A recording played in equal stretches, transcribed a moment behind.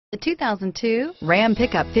The 2002 Ram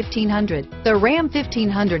Pickup 1500. The Ram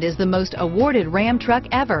 1500 is the most awarded Ram truck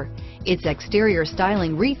ever. Its exterior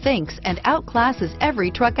styling rethinks and outclasses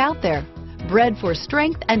every truck out there. Bred for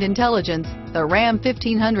strength and intelligence, the Ram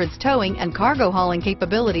 1500's towing and cargo hauling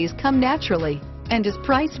capabilities come naturally and is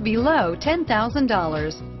priced below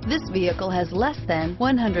 $10,000. This vehicle has less than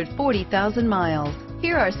 140,000 miles.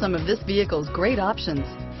 Here are some of this vehicle's great options: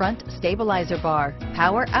 front stabilizer bar,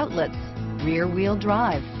 power outlets, rear wheel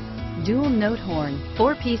drive, dual note horn,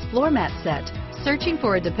 4-piece floor mat set. Searching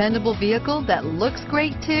for a dependable vehicle that looks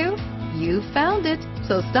great too? You found it,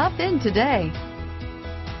 so stop in today.